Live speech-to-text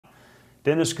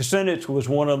Dennis Kucinich was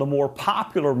one of the more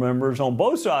popular members on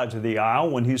both sides of the aisle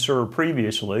when he served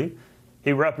previously.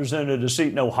 He represented a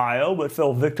seat in Ohio but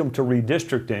fell victim to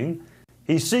redistricting.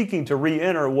 He's seeking to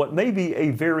re-enter what may be a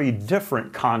very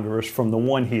different Congress from the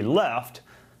one he left.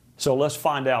 So let's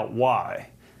find out why.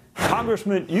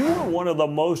 Congressman, you are one of the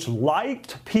most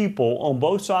liked people on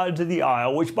both sides of the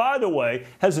aisle, which, by the way,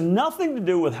 has nothing to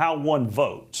do with how one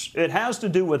votes. It has to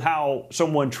do with how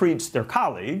someone treats their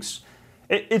colleagues.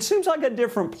 It seems like a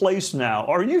different place now.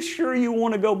 Are you sure you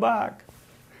want to go back?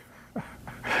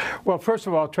 Well, first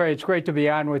of all, Trey, it's great to be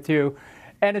on with you.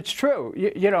 And it's true.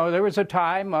 You know, there was a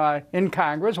time in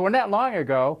Congress, well, not long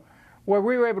ago, where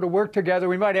we were able to work together.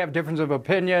 We might have difference of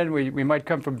opinion. We might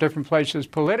come from different places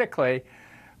politically.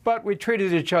 But we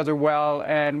treated each other well,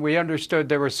 and we understood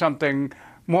there was something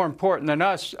more important than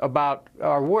us about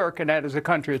our work, and that is the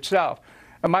country itself.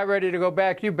 Am I ready to go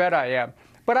back? You bet I am.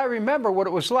 But I remember what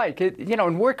it was like, you know,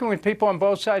 in working with people on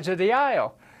both sides of the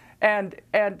aisle, and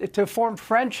to form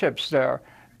friendships there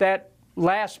that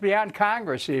last beyond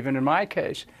Congress, even in my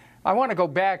case. I want to go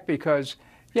back because,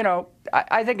 you know,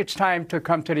 I think it's time to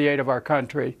come to the aid of our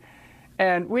country.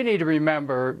 And we need to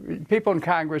remember, people in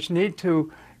Congress need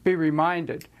to be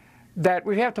reminded that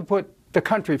we have to put the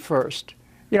country first.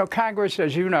 You know, Congress,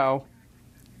 as you know,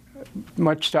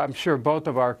 much to, I'm sure, both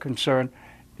of our concern,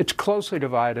 it's closely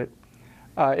divided.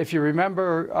 If you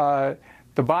remember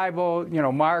the Bible, you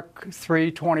know, Mark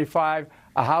 3:25,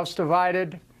 a house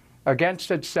divided against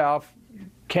itself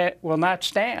will not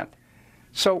stand.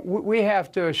 So we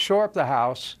have to shore up the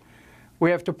house. We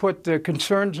have to put the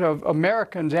concerns of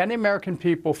Americans and the American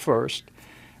people first,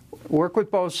 work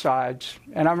with both sides,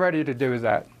 and I'm ready to do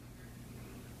that.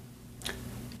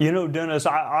 You know, Dennis,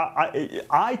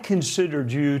 I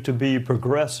considered you to be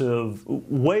progressive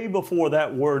way before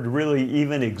that word really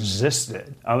even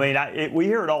existed. I mean, we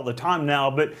hear it all the time now,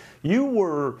 but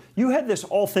you had this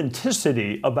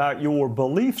authenticity about your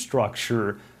belief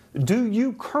structure. Do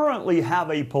you currently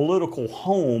have a political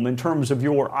home in terms of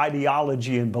your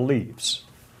ideology and beliefs?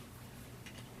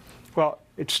 Well,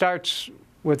 it starts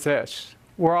with this.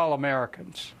 We're all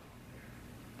Americans.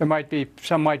 Some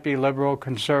might be liberal,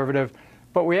 conservative,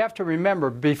 but we have to remember,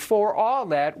 before all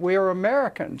that, we are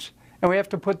Americans, and we have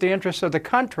to put the interests of the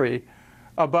country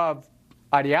above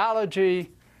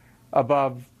ideology,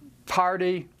 above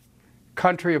party,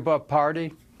 country above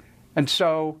party. And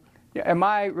so, am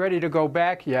I ready to go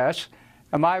back? Yes.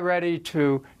 Am I ready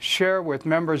to share with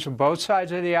members of both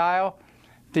sides of the aisle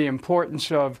the importance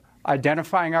of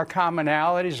identifying our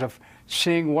commonalities, of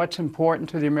seeing what's important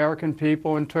to the American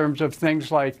people in terms of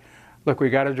things like, look, we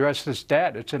got to address this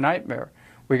debt. It's a nightmare.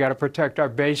 We got to protect our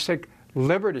basic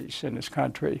liberties in this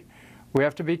country. We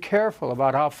have to be careful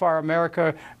about how far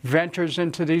America ventures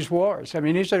into these wars. I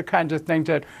mean, these are the kinds of things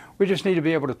that we just need to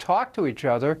be able to talk to each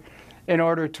other in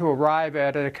order to arrive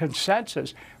at a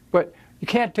consensus. But you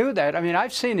can't do that. I mean,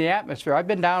 I've seen the atmosphere. I've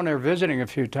been down there visiting a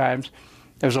few times.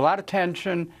 There's a lot of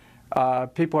tension.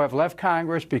 People have left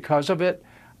Congress because of it.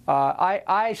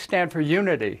 I stand for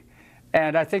unity,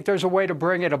 and I think there's a way to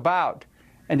bring it about.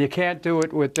 And you can't do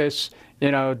it with this, you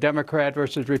know, Democrat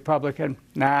versus Republican.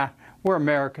 Nah, we're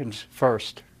Americans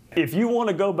first. If you want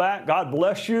to go back, God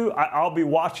bless you. I'll be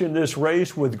watching this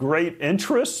race with great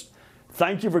interest.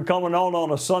 Thank you for coming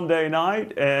on a Sunday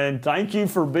night, and thank you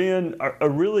for being a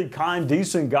really kind,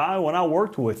 decent guy when I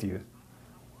worked with you.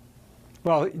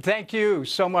 Well, thank you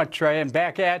so much, Trey, and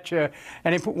back at you.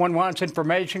 Anyone wants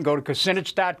information, go to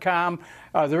Kucinich.com.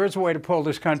 There is a way to pull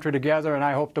this country together, and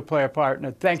I hope to play a part in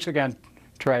it. Thanks again,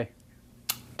 Trey.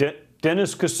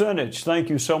 Dennis Kucinich, thank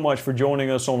you so much for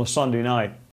joining us on a Sunday night.